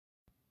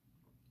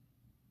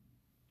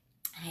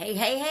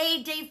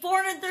Hey, day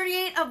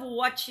 438 of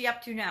What's She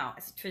Up To Now.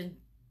 It's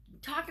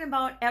talking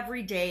about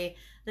every day,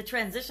 the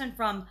transition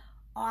from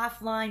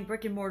offline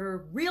brick and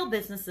mortar real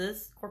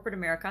businesses, corporate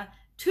America,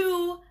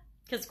 to,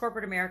 because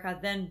corporate America,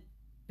 then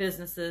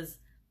businesses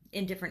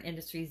in different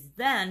industries,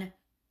 then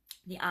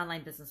the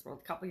online business world.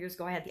 A couple years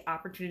ago, I had the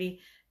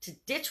opportunity to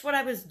ditch what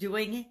I was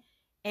doing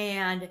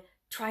and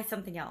try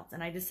something else.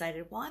 And I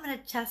decided, well, I'm going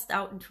to test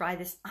out and try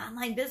this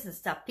online business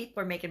stuff.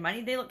 People are making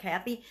money. They look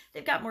happy.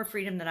 They've got more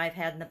freedom than I've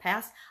had in the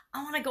past.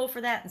 I want to go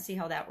for that and see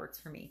how that works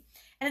for me.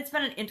 And it's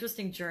been an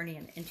interesting journey,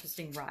 an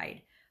interesting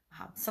ride.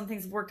 Some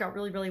things have worked out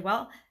really, really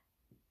well,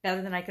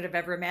 better than I could have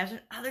ever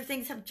imagined. Other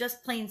things have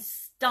just plain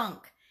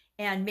stunk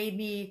and made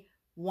me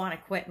want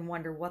to quit and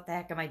wonder, what the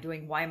heck am I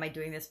doing? Why am I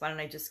doing this? Why don't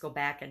I just go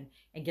back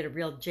and get a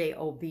real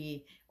job,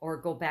 or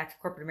go back to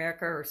corporate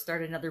America, or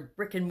start another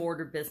brick and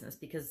mortar business?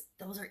 Because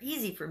those are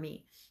easy for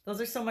me. Those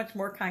are so much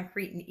more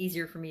concrete and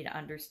easier for me to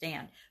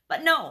understand.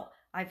 But no,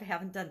 I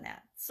haven't done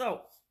that.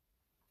 So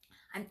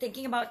I'm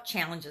thinking about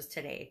challenges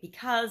today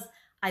because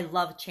I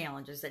love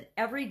challenges. And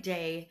every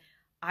day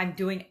I'm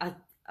doing a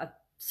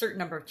certain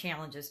number of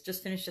challenges.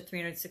 Just finished a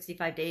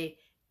 365-day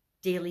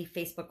daily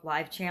Facebook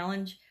Live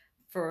challenge.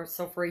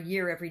 For a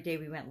year, every day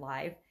we went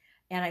live.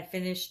 And I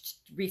finished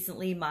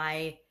recently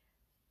my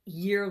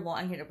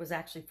year-long, and it was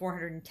actually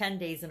 410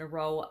 days in a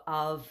row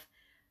of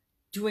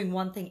doing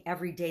one thing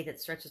every day that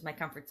stretches my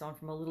comfort zone,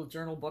 from a little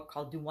journal book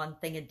called Do One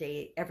Thing a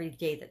Day Every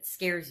Day That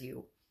Scares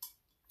You.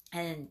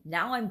 And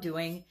now I'm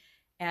doing,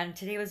 and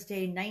today was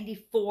day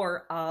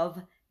 94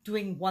 of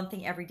doing one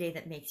thing every day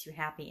that makes you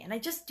happy. And I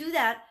just do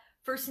that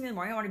first thing in the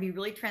morning. I want to be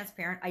really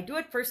transparent. I do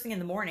it first thing in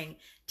the morning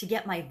to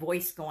get my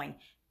voice going.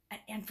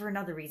 And for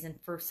another reason,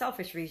 for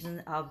selfish reason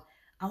of,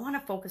 I want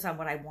to focus on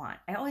what I want.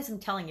 I always am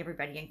telling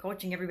everybody and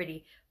coaching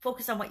everybody,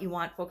 focus on what you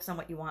want, focus on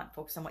what you want,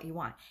 focus on what you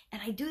want.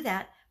 And I do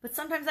that, but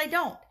sometimes I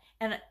don't.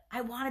 And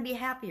I want to be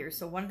happier.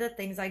 So one of the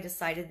things I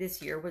decided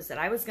this year was that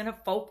I was going to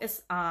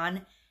focus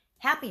on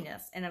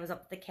happiness. And I was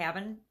up at the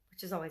cabin,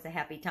 which is always a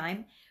happy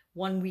time,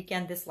 one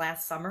weekend this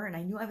last summer. And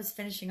I knew I was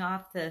finishing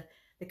off the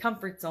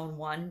comfort zone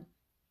one.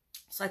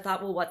 So I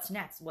thought, well, what's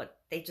next?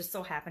 They just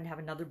so happen to have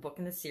another book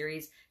in the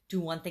series,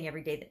 Do One Thing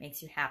Every Day That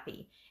Makes You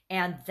Happy.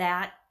 And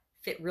that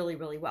fit really,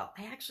 really well.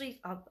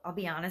 I'll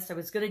be honest, I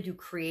was going to do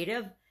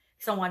creative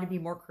because I wanted to be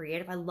more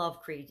creative. I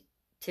love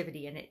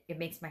creativity, and it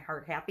makes my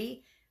heart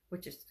happy,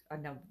 which is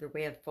another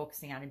way of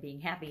focusing on and being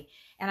happy.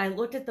 And I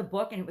looked at the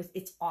book, and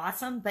it's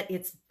awesome, but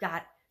it's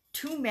got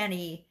too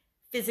many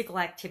physical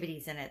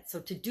activities in it. So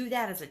to do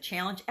that as a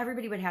challenge,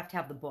 everybody would have to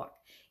have the book.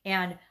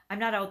 And I'm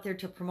not out there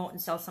to promote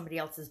and sell somebody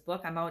else's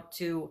book. I'm out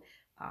to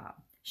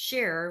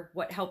share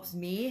what helps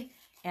me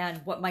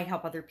and what might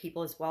help other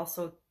people as well.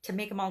 So to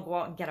make them all go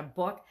out and get a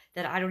book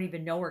that I don't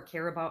even know or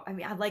care about. I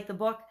mean, I like the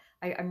book.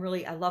 I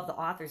love the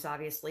authors,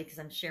 obviously, because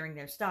I'm sharing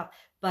their stuff,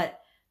 but,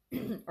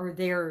 or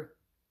their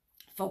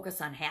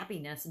focus on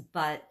happiness,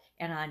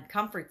 and on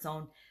comfort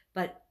zone.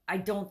 But I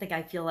don't think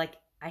I feel like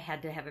I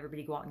had to have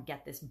everybody go out and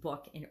get this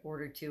book in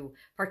order to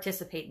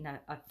participate in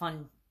a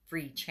fun,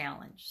 free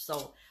challenge.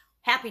 So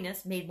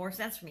happiness made more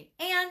sense for me.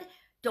 And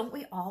don't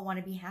we all want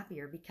to be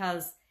happier?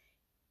 Because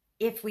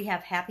if we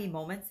have happy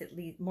moments, it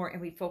leads more, and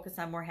we focus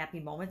on more happy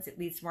moments, it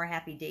leads to more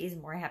happy days,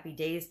 and more happy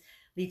days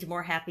lead to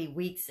more happy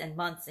weeks and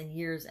months and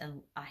years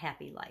and a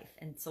happy life.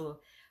 And so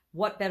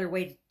what better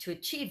way to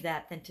achieve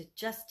that than to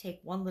just take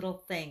one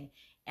little thing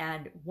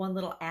and one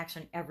little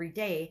action every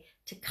day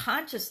to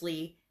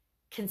consciously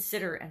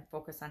consider and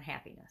focus on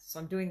happiness. So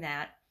I'm doing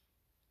that.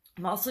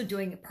 I'm also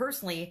doing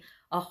personally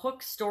a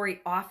hook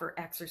story offer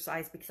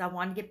exercise because I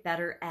want to get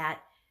better at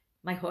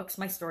my hooks,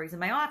 my stories, and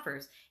my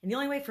offers. And the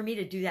only way for me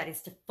to do that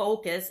is to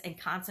focus and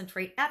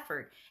concentrate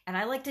effort. And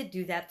I like to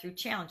do that through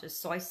challenges.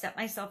 So I set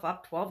myself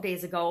up 12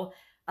 days ago,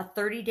 a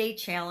 30-day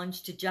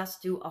challenge to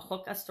just do a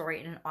hook, a story,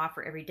 and an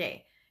offer every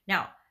day.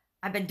 Now,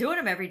 I've been doing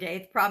them every day.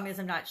 The problem is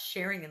I'm not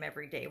sharing them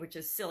every day, which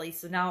is silly.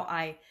 So now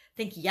I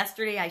think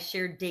yesterday I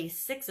shared day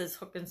 6's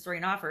hook and story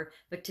and offer,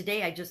 but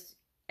today I just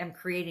am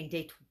creating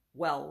day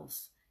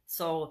 12's.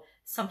 So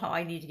somehow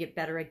I need to get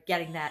better at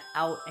getting that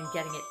out and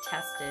getting it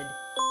tested.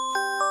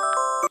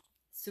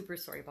 Super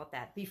sorry about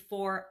that.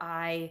 Before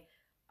I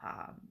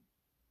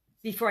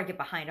get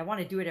behind, I want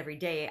to do it every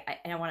day,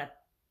 and I want to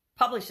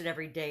publish it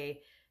every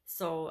day.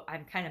 So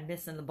I'm kind of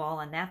missing the ball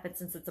on that. But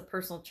since it's a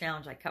personal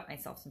challenge, I cut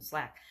myself some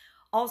slack.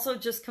 Also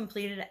just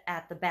completed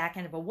at the back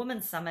end of a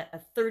Women's Summit, a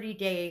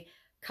 30-day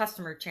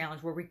customer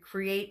challenge where we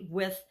create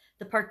with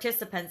the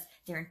participants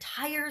their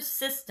entire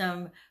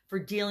system for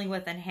dealing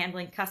with and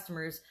handling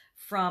customers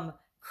from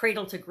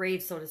cradle to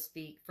grave, so to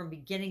speak, from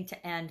beginning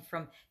to end,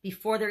 from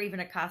before they're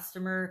even a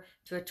customer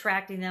to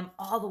attracting them,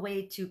 all the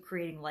way to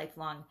creating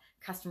lifelong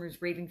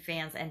customers, raving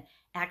fans, and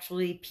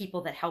actually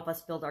people that help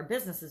us build our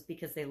businesses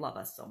because they love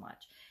us so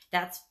much.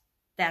 That's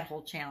that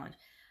whole challenge.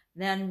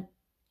 Then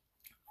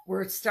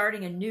I'm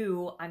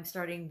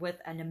starting with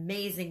an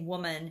amazing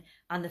woman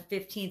on the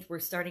 15th. We're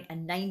starting a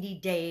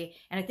 90-day,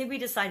 and I think we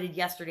decided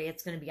yesterday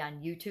it's going to be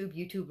on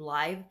YouTube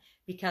Live,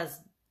 because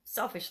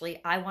selfishly,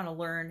 I want to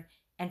learn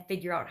and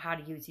figure out how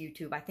to use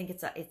YouTube. I think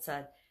it's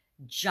a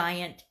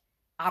giant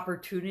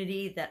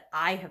opportunity that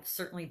I have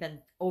certainly been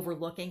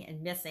overlooking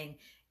and missing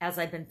as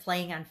I've been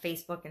playing on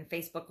Facebook and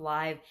Facebook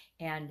Live,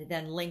 and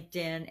then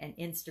LinkedIn and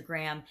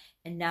Instagram,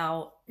 and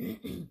now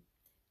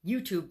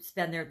YouTube's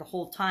been there the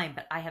whole time,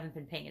 but I haven't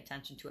been paying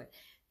attention to it.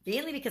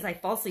 Mainly because I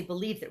falsely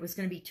believed it was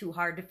going to be too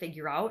hard to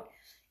figure out.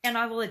 And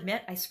I will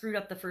admit, I screwed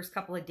up the first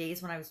couple of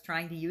days when I was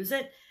trying to use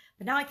it,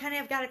 but now I kind of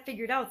have got it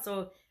figured out.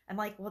 So I'm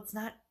like, well, it's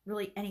not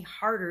really any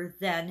harder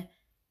than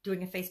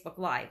doing a Facebook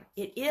Live.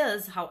 It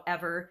is,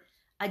 however,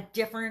 a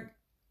different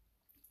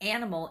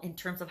animal in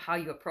terms of how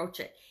you approach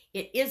it.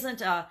 It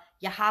isn't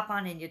you hop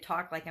on and you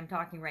talk like I'm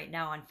talking right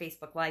now on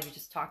Facebook Live. You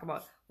just talk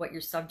about what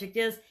your subject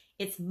is.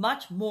 It's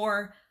much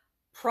more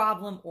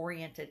problem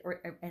oriented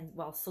and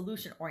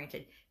solution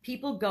oriented.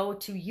 People go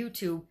to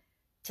YouTube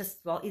to,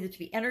 either to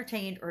be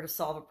entertained or to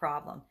solve a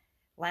problem.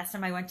 Last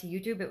time I went to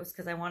YouTube, it was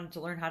because I wanted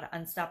to learn how to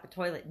unstop a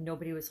toilet and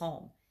nobody was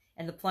home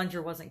and the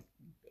plunger wasn't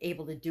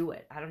able to do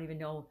it. I don't even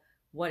know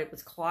what it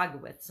was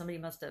clogged with. Somebody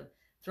must have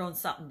thrown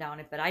something down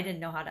it, but I didn't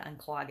know how to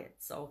unclog it.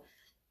 So,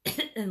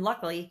 and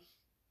luckily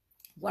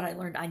what I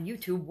learned on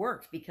YouTube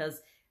worked,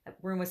 because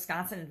we're in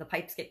Wisconsin and the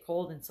pipes get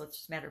cold, and so it's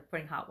just a matter of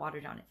putting hot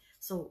water down it.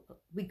 So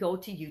we go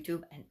to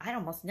YouTube, and I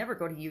almost never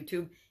go to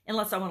YouTube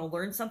unless I want to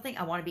learn something,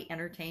 I want to be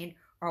entertained,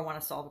 or I want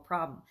to solve a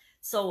problem.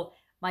 So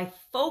my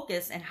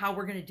focus and how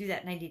we're going to do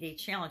that 90-day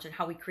challenge and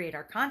how we create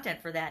our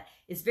content for that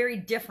is very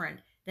different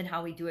than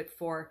how we do it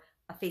for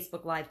a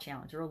Facebook Live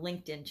challenge or a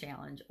LinkedIn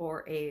challenge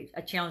or a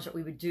challenge that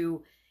we would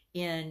do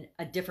in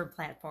a different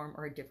platform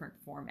or a different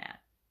format.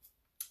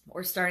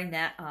 We're starting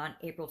that on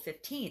April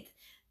 15th.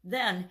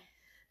 Then,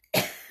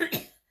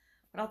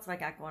 what else have I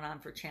got going on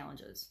for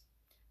challenges?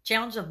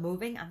 Challenge of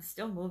moving. I'm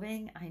still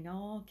moving. I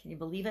know. Can you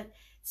believe it?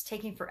 It's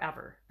taking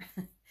forever.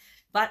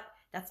 But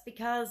that's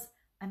because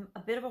I'm a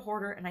bit of a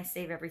hoarder and I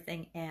save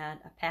everything, and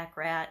a pack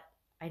rat.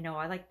 I know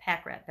I like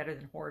pack rat better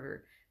than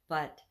hoarder,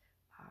 but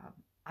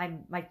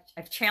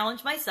I've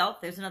challenged myself.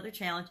 There's another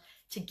challenge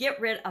to get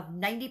rid of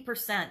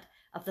 90%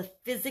 of the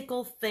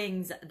physical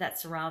things that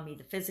surround me,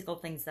 the physical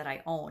things that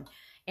I own.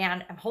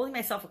 And I'm holding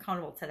myself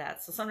accountable to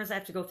that. So sometimes I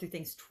have to go through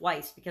things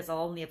twice because I'll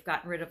only have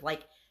gotten rid of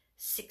like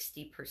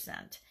 60%.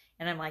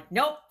 And I'm like,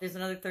 nope, there's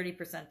another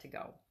 30% to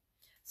go.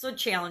 So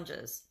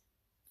challenges.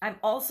 I'm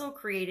also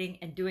creating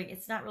and doing,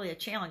 it's not really a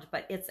challenge,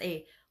 but it's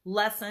a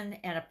lesson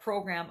and a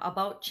program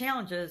about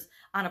challenges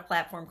on a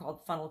platform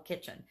called Funnel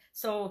Kitchen.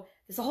 So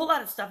there's a whole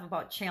lot of stuff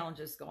about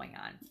challenges going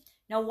on.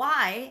 Now,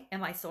 why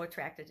am I so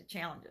attracted to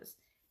challenges?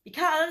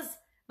 Because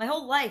my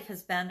whole life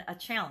has been a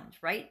challenge,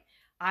 right?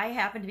 I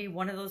happen to be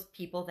one of those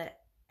people that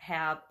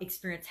have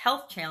experienced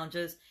health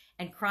challenges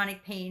and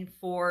chronic pain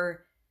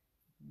for,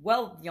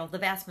 the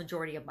vast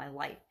majority of my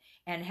life,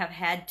 and have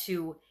had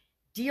to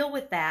deal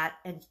with that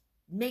and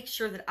make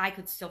sure that I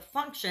could still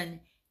function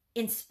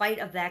in spite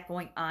of that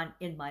going on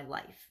in my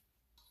life.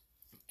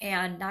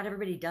 And not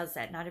everybody does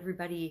that. Not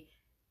everybody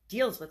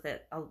deals with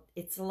it.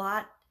 It's a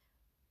lot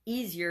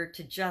easier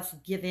to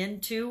just give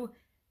in to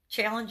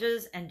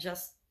challenges and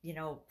just,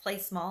 play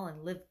small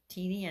and live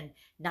teeny and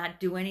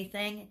not do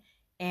anything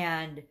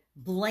and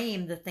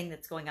blame the thing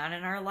that's going on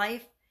in our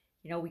life.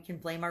 We can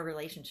blame our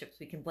relationships.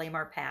 We can blame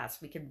our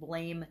past. We can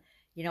blame,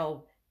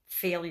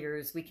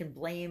 failures. We can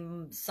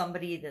blame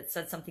somebody that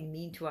said something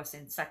mean to us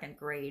in second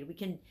grade. We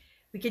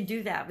can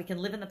do that. We can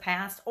live in the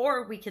past,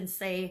 or we can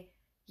say,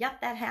 yep,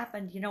 that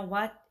happened. You know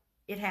what?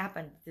 It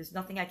happened. There's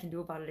nothing I can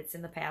do about it. It's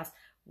in the past.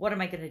 What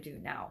am I going to do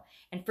now?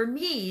 And for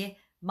me,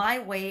 my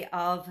way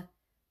of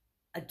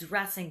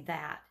addressing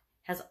that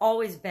has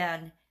always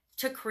been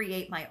to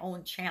create my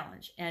own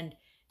challenge. And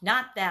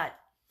not that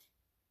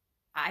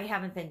I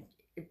haven't been,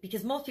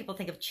 because most people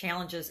think of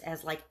challenges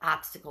as like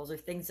obstacles or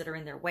things that are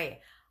in their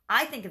way.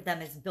 I think of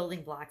them as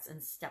building blocks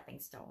and stepping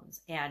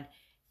stones. And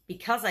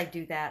because I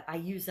do that, I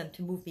use them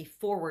to move me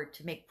forward,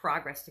 to make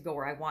progress, to go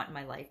where I want in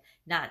my life,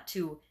 not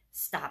to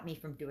stop me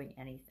from doing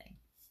anything.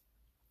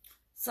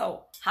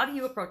 So how do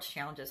you approach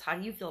challenges? How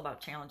do you feel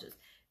about challenges?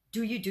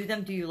 Do you do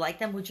them? Do you like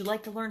them? Would you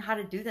like to learn how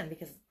to do them?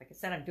 Because like I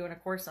said, I'm doing a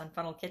course on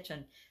Funnel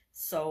Kitchen.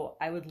 So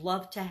I would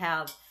love to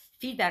have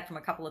feedback from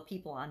a couple of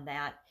people on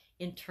that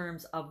in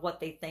terms of what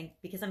they think,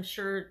 because I'm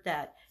sure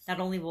that not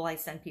only will I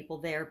send people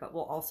there, but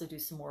we'll also do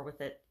some more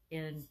with it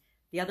in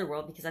the other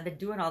world, because I've been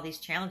doing all these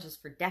challenges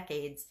for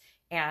decades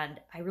and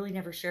I really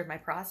never shared my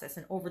process.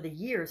 And over the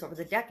years, over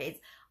the decades,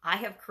 I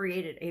have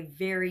created a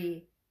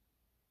very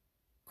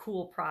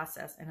cool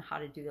process and how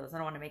to do those.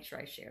 And I want to make sure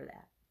I share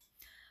that.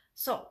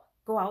 So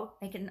go out,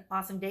 make it an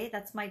awesome day.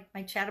 That's my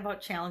chat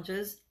about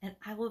challenges. And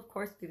I will, of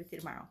course, be with you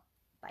tomorrow.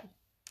 Bye.